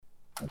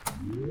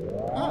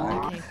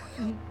Oh, okay.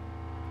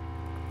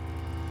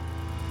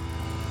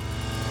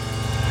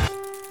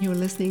 You're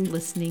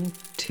listening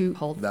to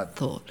Hold That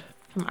Thought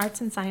from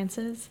Arts and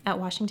Sciences at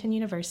Washington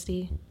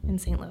University in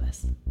St.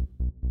 Louis.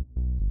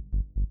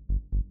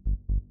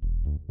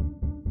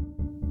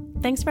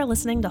 Thanks for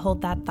listening to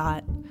Hold That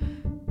Thought.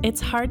 It's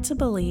hard to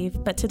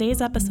believe, but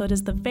today's episode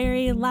is the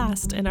very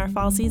last in our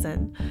fall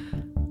season.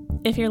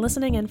 If you're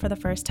listening in for the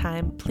first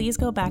time, please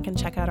go back and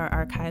check out our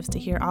archives to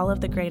hear all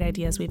of the great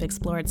ideas we've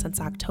explored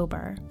since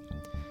October.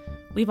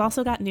 We've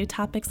also got new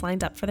topics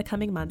lined up for the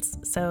coming months,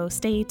 so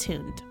stay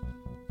tuned.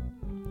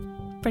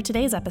 For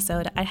today's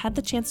episode, I had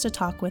the chance to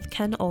talk with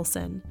Ken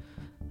Olson,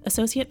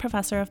 Associate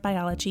Professor of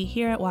Biology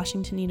here at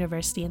Washington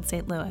University in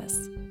St.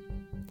 Louis.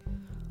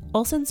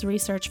 Olson's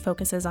research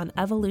focuses on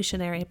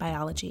evolutionary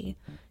biology.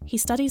 He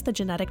studies the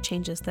genetic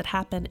changes that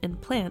happen in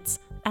plants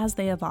as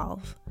they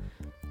evolve.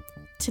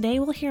 Today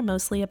we'll hear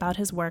mostly about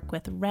his work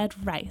with red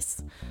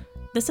rice.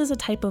 This is a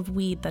type of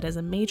weed that is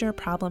a major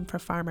problem for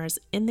farmers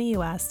in the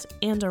US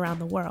and around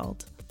the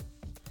world.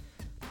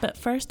 But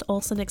first,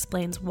 Olson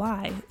explains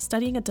why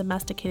studying a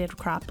domesticated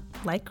crop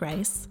like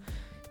rice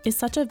is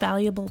such a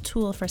valuable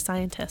tool for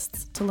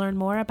scientists to learn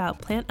more about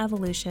plant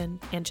evolution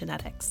and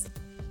genetics.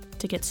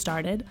 To get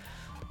started,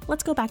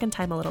 let's go back in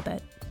time a little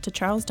bit to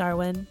Charles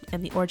Darwin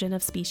and the origin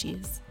of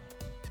species.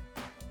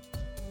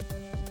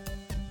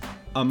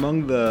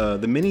 Among the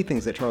many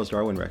things that Charles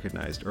Darwin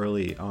recognized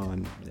early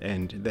on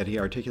and that he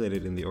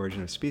articulated in The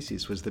Origin of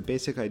Species was the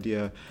basic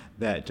idea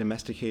that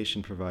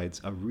domestication provides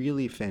a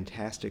really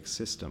fantastic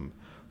system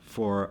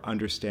for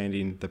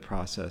understanding the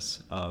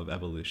process of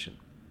evolution.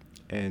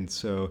 And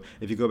so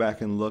if you go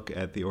back and look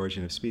at The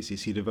Origin of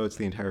Species, he devotes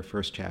the entire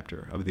first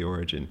chapter of The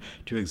Origin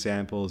to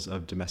examples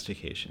of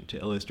domestication, to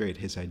illustrate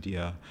his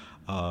idea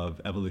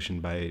of evolution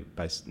by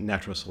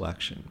natural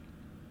selection.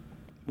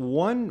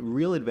 One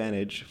real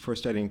advantage for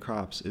studying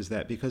crops is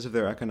that because of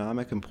their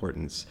economic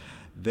importance,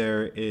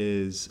 there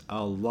is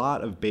a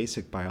lot of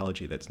basic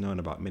biology that's known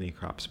about many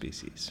crop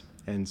species.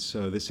 And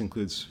so this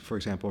includes, for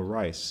example,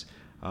 rice,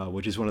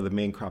 which is one of the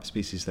main crop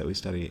species that we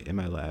study in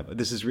my lab.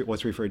 This is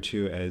what's referred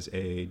to as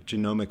a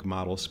genomic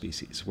model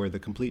species, where the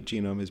complete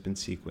genome has been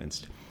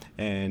sequenced.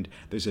 And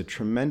there's a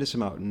tremendous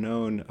amount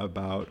known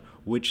about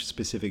which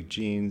specific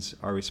genes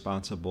are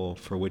responsible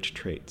for which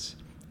traits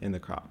in the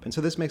crop. And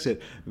so this makes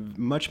it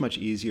much, much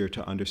easier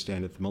to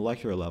understand at the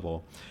molecular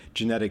level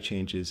genetic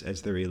changes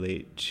as they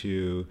relate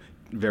to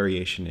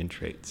variation in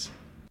traits.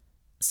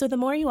 So the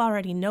more you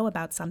already know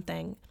about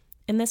something,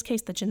 in this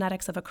case the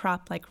genetics of a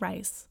crop like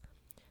rice,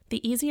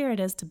 the easier it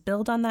is to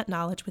build on that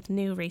knowledge with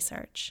new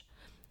research.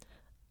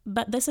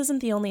 But this isn't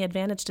the only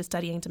advantage to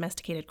studying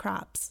domesticated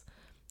crops.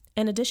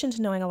 In addition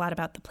to knowing a lot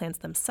about the plants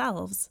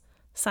themselves,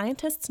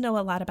 scientists know a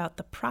lot about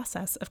the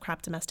process of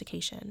crop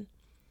domestication.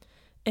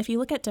 If you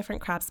look at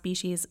different crop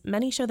species,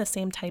 many show the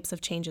same types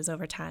of changes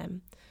over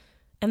time.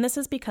 And this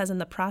is because in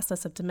the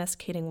process of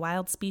domesticating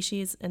wild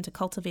species into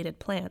cultivated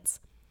plants,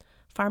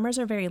 farmers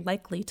are very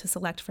likely to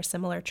select for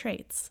similar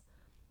traits.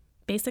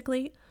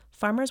 Basically,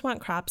 farmers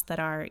want crops that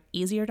are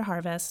easier to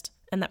harvest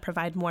and that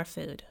provide more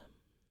food.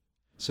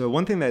 So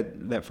one thing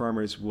that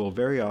farmers will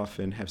very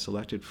often have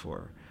selected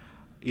for,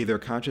 either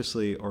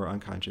consciously or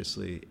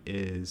unconsciously,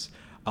 is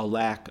a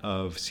lack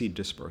of seed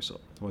dispersal,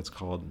 what's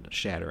called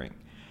shattering.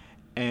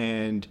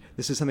 And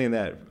this is something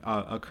that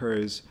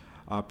occurs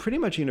pretty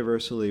much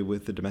universally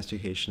with the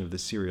domestication of the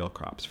cereal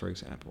crops, for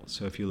example.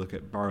 So if you look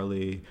at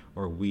barley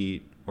or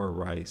wheat or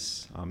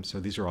rice, so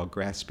these are all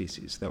grass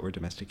species that were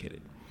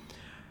domesticated.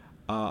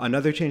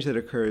 Another change that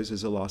occurs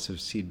is a loss of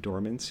seed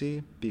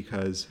dormancy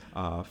because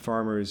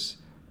farmers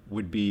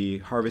would be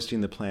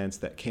harvesting the plants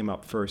that came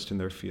up first in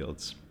their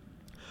fields.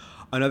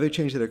 Another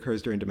change that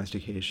occurs during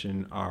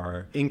domestication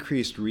are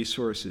increased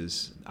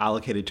resources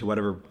allocated to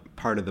whatever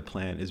part of the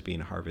plant is being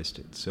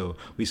harvested. So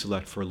we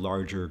select for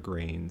larger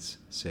grains,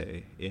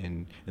 say,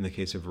 in the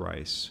case of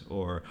rice,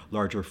 or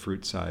larger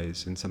fruit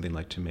size in something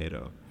like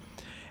tomato.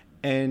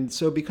 And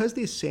so because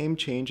these same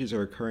changes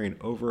are occurring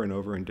over and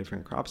over in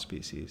different crop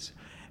species,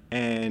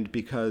 and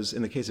because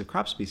in the case of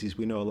crop species,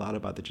 we know a lot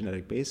about the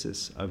genetic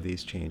basis of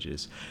these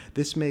changes,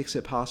 this makes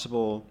it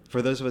possible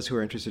for those of us who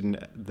are interested in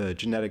the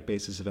genetic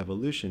basis of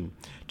evolution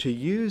to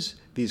use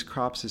these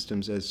crop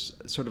systems as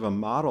sort of a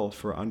model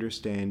for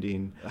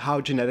understanding how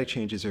genetic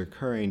changes are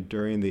occurring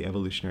during the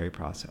evolutionary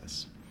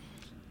process.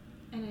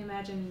 And I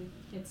imagine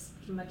it's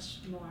much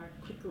more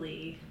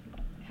quickly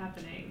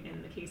happening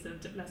in the case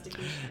of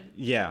domestication.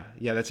 Yeah,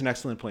 that's an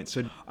excellent point.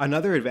 So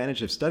another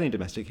advantage of studying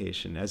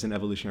domestication as an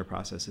evolutionary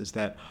process is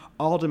that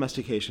all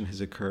domestication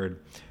has occurred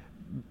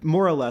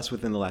more or less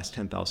within the last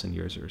 10,000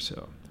 years or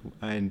so.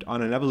 And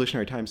on an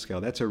evolutionary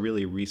timescale, that's a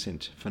really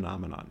recent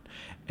phenomenon.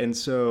 And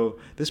so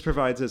this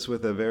provides us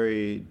with a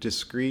very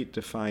discrete,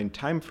 defined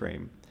time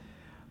frame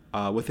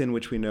within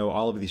which we know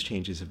all of these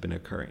changes have been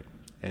occurring.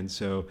 And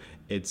so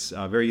it's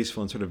very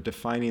useful in sort of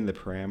defining the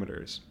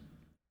parameters.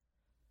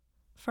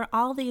 For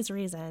all these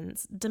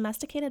reasons,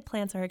 domesticated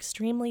plants are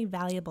extremely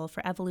valuable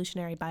for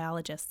evolutionary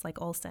biologists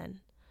like Olson.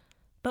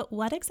 But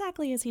what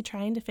exactly is he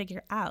trying to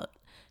figure out?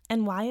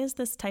 And why is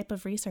this type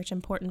of research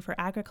important for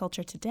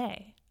agriculture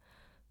today?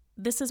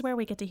 This is where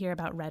we get to hear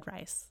about red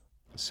rice.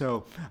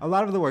 So a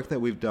lot of the work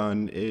that we've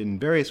done in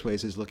various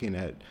ways is looking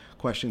at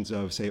questions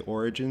of, say,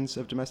 origins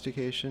of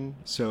domestication.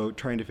 So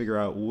trying to figure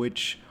out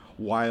which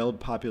wild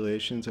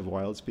populations of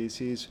wild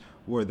species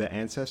were the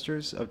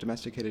ancestors of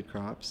domesticated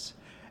crops.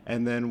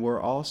 And then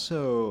we're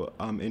also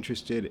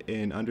interested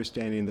in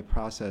understanding the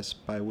process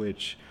by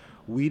which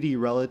weedy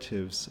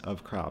relatives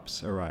of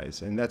crops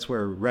arise. And that's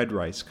where red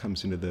rice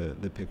comes into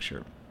the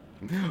picture.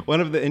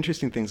 One of the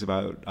interesting things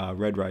about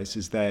red rice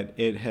is that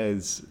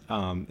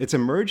it's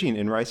emerging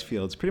in rice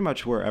fields pretty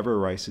much wherever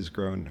rice is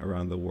grown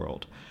around the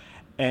world.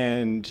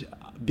 And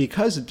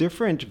because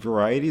different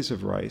varieties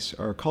of rice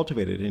are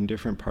cultivated in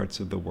different parts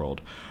of the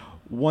world,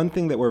 one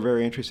thing that we're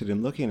very interested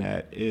in looking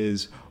at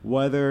is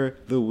whether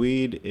the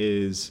weed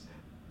is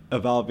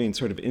evolving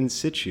sort of in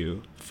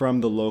situ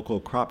from the local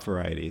crop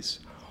varieties,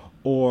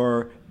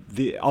 or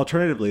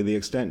alternatively, the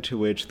extent to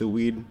which the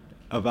weed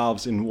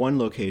evolves in one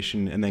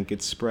location and then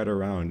gets spread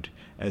around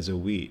as a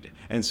weed.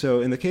 And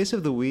so in the case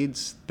of the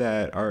weeds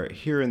that are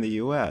here in the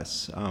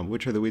US,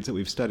 which are the weeds that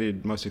we've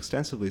studied most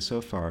extensively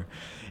so far,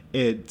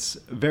 it's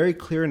very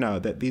clear now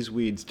that these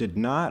weeds did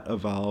not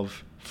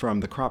evolve from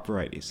the crop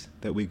varieties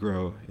that we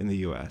grow in the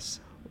US.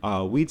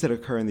 Weeds that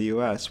occur in the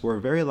US were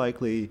very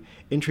likely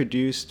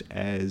introduced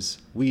as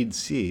weed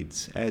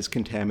seeds, as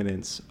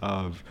contaminants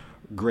of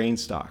grain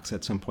stalks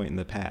at some point in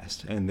the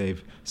past, and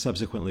they've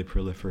subsequently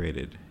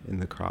proliferated in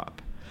the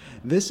crop.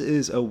 This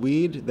is a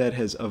weed that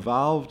has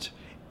evolved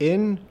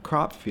in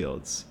crop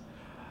fields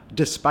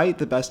despite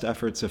the best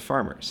efforts of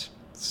farmers.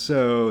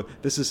 So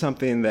this is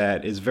something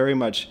that is very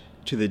much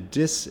to the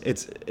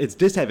it's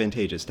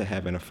disadvantageous to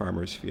have in a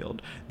farmer's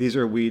field. These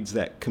are weeds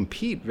that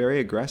compete very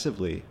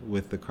aggressively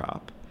with the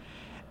crop.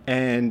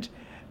 And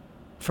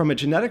from a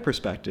genetic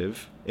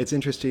perspective, it's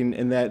interesting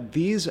in that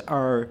these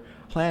are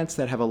plants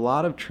that have a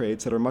lot of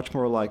traits that are much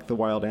more like the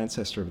wild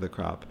ancestor of the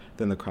crop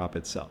than the crop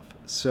itself.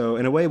 So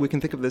in a way, we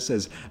can think of this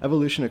as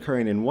evolution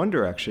occurring in one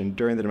direction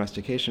during the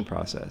domestication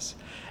process,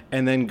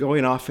 and then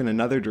going off in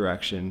another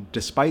direction,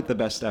 despite the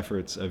best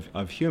efforts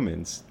of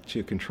humans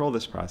to control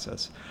this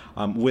process,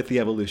 with the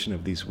evolution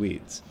of these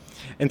weeds.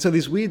 And so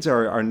these weeds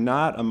are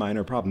not a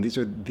minor problem. These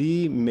are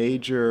the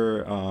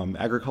major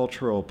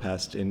agricultural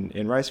pest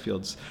in rice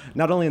fields,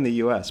 not only in the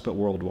US, but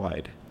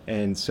worldwide.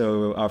 And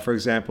so, for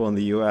example, in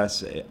the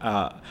US,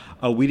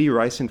 a weedy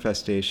rice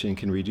infestation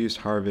can reduce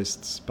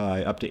harvests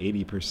by up to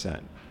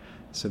 80%.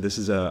 So this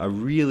is a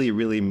really,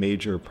 really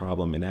major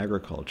problem in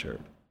agriculture.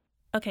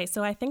 Okay,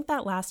 so I think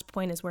that last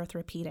point is worth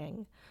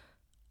repeating.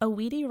 A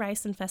weedy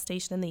rice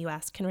infestation in the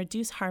US can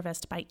reduce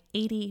harvest by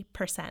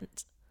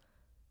 80%.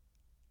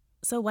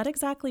 So what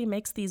exactly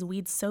makes these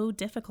weeds so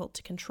difficult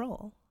to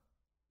control?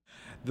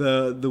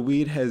 The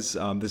weed has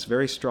this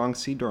very strong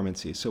seed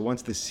dormancy. So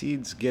once the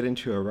seeds get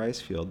into a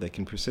rice field, they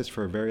can persist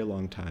for a very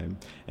long time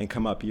and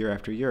come up year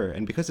after year.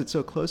 And because it's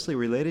so closely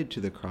related to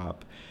the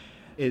crop,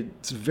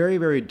 it's very,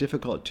 very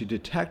difficult to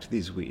detect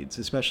these weeds,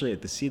 especially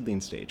at the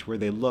seedling stage, where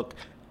they look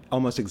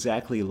almost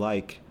exactly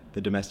like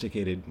the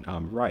domesticated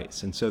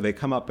rice. And so they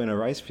come up in a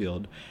rice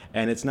field,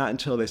 and it's not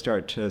until they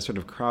start to sort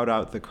of crowd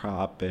out the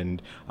crop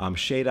and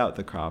shade out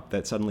the crop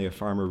that suddenly a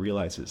farmer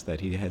realizes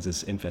that he has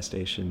this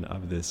infestation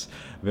of this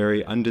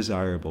very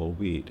undesirable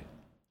weed.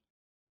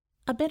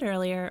 A bit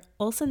earlier,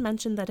 Olson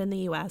mentioned that in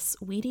the US,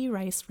 weedy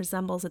rice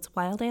resembles its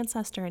wild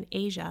ancestor in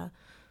Asia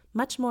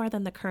much more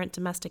than the current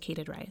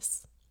domesticated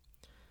rice.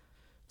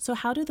 So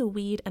how do the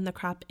weed and the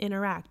crop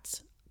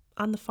interact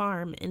on the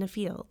farm, in a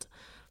field?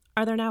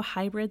 Are there now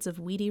hybrids of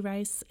weedy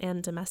rice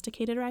and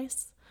domesticated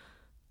rice?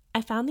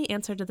 I found the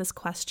answer to this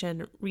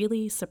question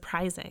really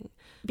surprising,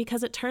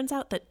 because it turns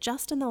out that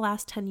just in the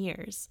last 10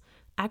 years,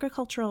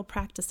 agricultural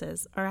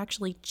practices are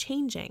actually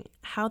changing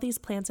how these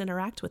plants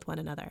interact with one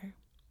another.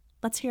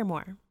 Let's hear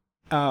more.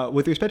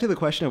 With respect to the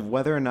question of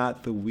whether or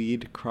not the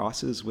weed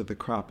crosses with the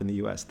crop in the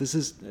U.S., this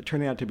is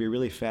turning out to be a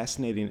really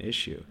fascinating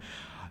issue.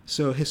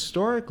 So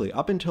historically,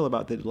 up until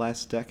about the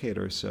last decade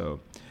or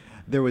so,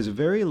 there was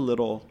very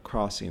little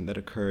crossing that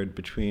occurred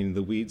between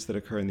the weeds that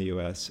occur in the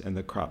U.S. and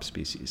the crop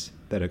species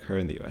that occur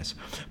in the U.S.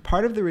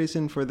 Part of the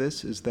reason for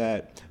this is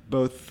that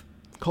both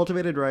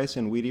cultivated rice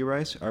and weedy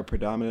rice are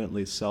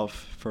predominantly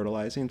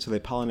self-fertilizing, so they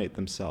pollinate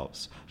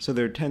themselves. So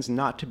there tends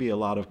not to be a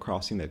lot of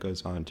crossing that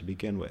goes on to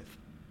begin with.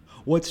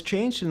 What's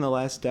changed in the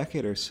last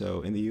decade or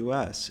so in the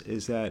U.S.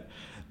 is that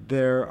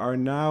there are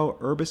now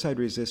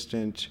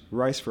herbicide-resistant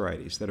rice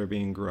varieties that are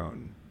being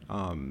grown.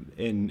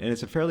 And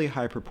it's a fairly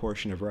high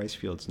proportion of rice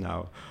fields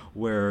now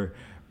where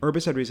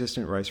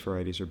herbicide-resistant rice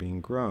varieties are being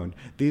grown.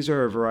 These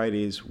are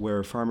varieties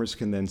where farmers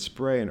can then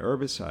spray an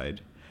herbicide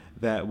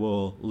that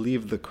will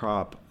leave the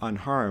crop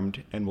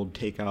unharmed and will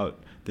take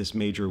out this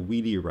major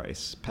weedy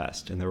rice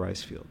pest in the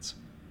rice fields.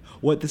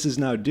 What this is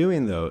now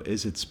doing, though,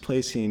 is it's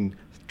placing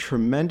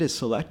tremendous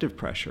selective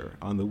pressure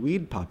on the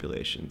weed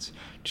populations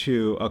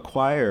to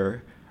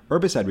acquire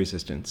herbicide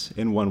resistance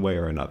in one way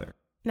or another.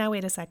 Now,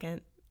 wait a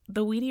second.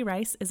 The weedy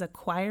rice is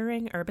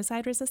acquiring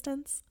herbicide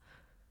resistance?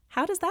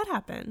 How does that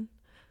happen?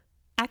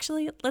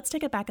 Actually, let's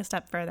take it back a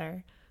step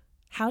further.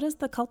 How does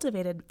the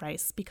cultivated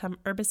rice become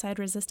herbicide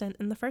resistant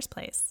in the first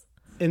place?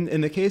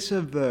 In the case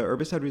of the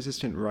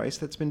herbicide-resistant rice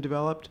that's been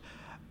developed,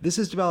 this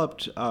is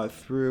developed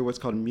through what's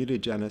called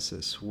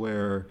mutagenesis,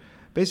 where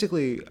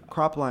basically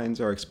crop lines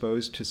are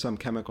exposed to some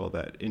chemical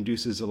that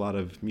induces a lot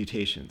of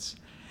mutations.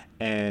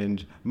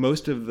 And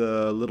most of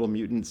the little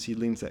mutant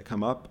seedlings that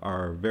come up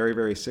are very,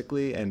 very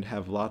sickly and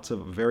have lots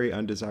of very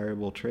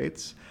undesirable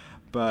traits.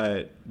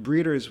 But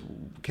breeders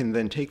can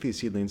then take these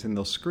seedlings and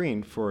they'll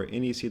screen for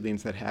any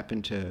seedlings that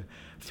happen to,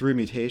 through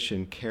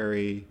mutation,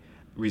 carry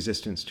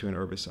resistance to an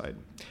herbicide.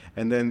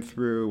 And then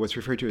through what's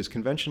referred to as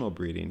conventional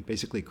breeding,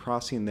 basically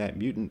crossing that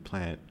mutant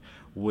plant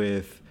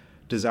with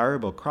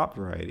desirable crop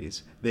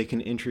varieties, they can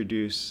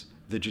introduce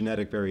the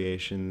genetic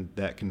variation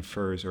that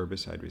confers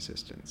herbicide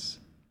resistance.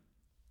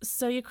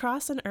 So you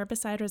cross an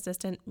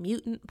herbicide-resistant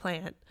mutant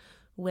plant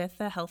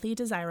with a healthy,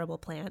 desirable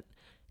plant,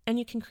 and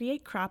you can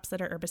create crops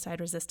that are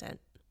herbicide-resistant.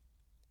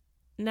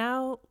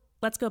 Now,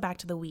 let's go back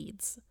to the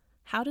weeds.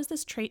 How does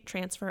this trait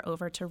transfer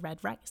over to red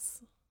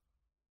rice?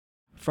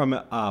 From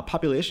a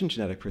population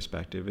genetic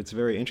perspective, it's a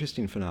very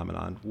interesting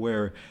phenomenon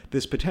where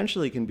this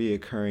potentially can be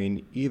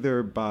occurring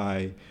either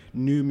by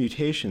new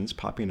mutations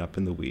popping up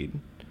in the weed,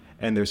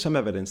 and there's some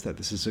evidence that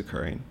this is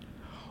occurring,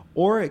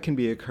 or it can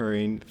be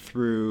occurring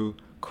through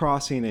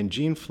crossing and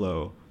gene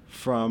flow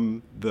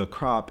from the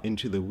crop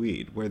into the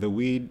weed, where the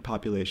weed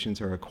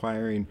populations are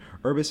acquiring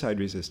herbicide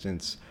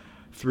resistance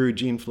through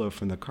gene flow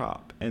from the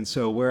crop. And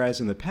so whereas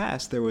in the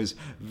past there was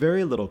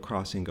very little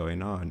crossing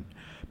going on,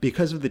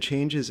 because of the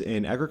changes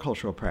in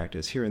agricultural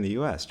practice here in the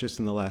US just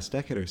in the last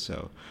decade or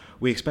so,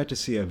 we expect to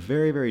see a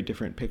very, very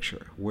different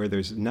picture where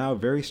there's now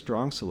very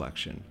strong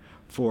selection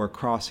for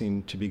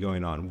crossing to be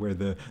going on, where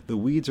the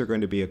weeds are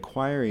going to be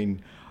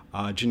acquiring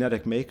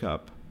genetic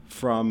makeup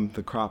from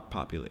the crop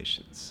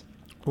populations.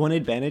 One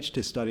advantage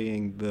to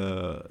studying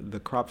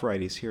the crop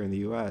varieties here in the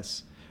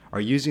US, or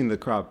using the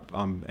crop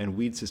and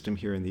weed system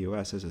here in the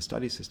US as a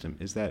study system,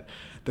 is that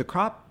the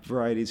crop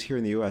varieties here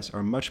in the US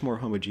are much more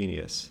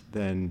homogeneous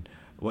than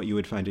what you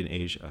would find in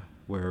Asia,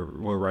 where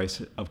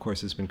rice, of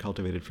course, has been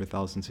cultivated for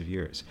thousands of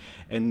years.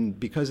 And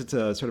because it's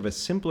a sort of a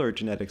simpler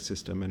genetic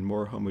system and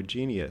more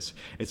homogeneous,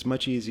 it's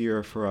much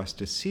easier for us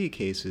to see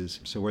cases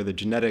where the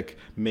genetic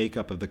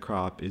makeup of the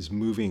crop is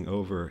moving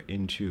over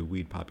into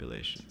weed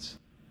populations.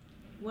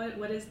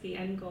 What is the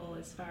end goal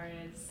as far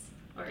as,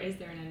 or is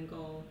there an end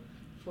goal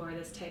for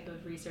this type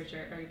of research?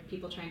 Are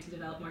people trying to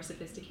develop more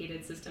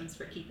sophisticated systems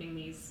for keeping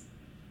these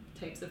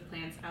types of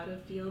plants out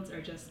of fields,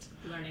 or just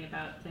learning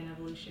about plant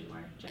evolution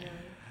more generally?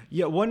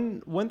 Yeah,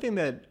 one thing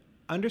that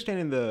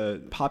understanding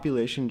the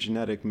population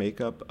genetic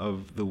makeup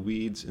of the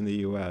weeds in the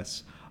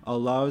U.S.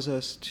 allows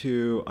us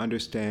to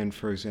understand,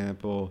 for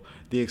example,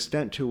 the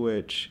extent to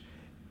which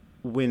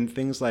when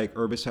things like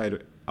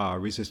herbicide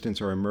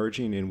resistance are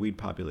emerging in weed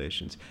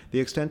populations, the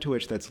extent to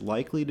which that's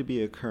likely to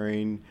be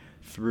occurring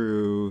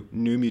through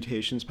new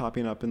mutations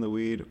popping up in the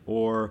weed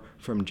or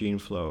from gene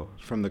flow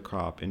from the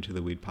crop into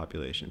the weed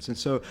populations. And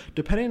so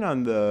depending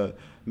on the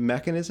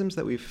mechanisms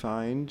that we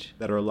find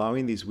that are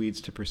allowing these weeds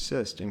to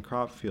persist in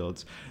crop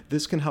fields,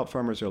 this can help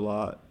farmers a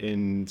lot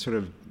in sort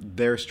of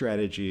their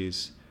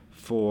strategies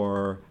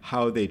for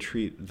how they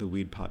treat the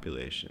weed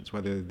populations,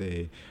 whether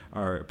they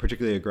are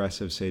particularly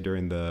aggressive, say,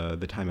 during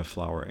the time of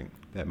flowering.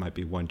 That might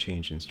be one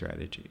change in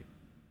strategy.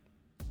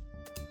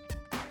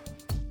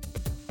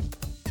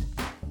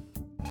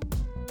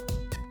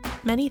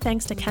 Many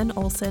thanks to Ken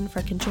Olson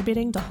for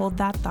contributing to Hold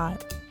That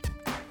Thought.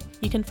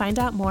 You can find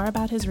out more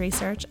about his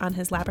research on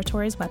his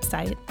laboratory's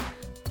website.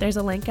 There's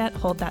a link at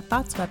Hold That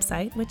Thought's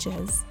website, which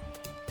is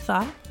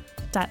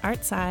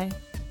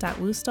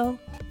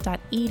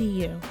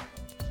thought.artsci.wustl.edu.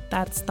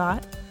 That's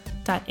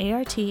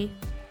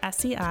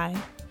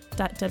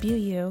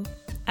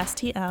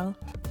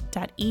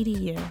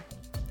thought.artsci.wustl.edu.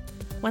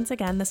 Once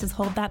again, this is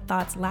Hold That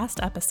Thought's last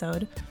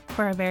episode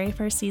for our very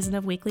first season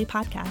of weekly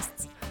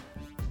podcasts.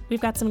 We've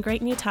got some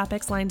great new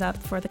topics lined up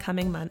for the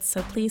coming months,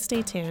 so please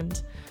stay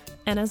tuned.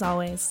 And as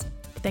always,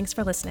 thanks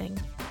for listening.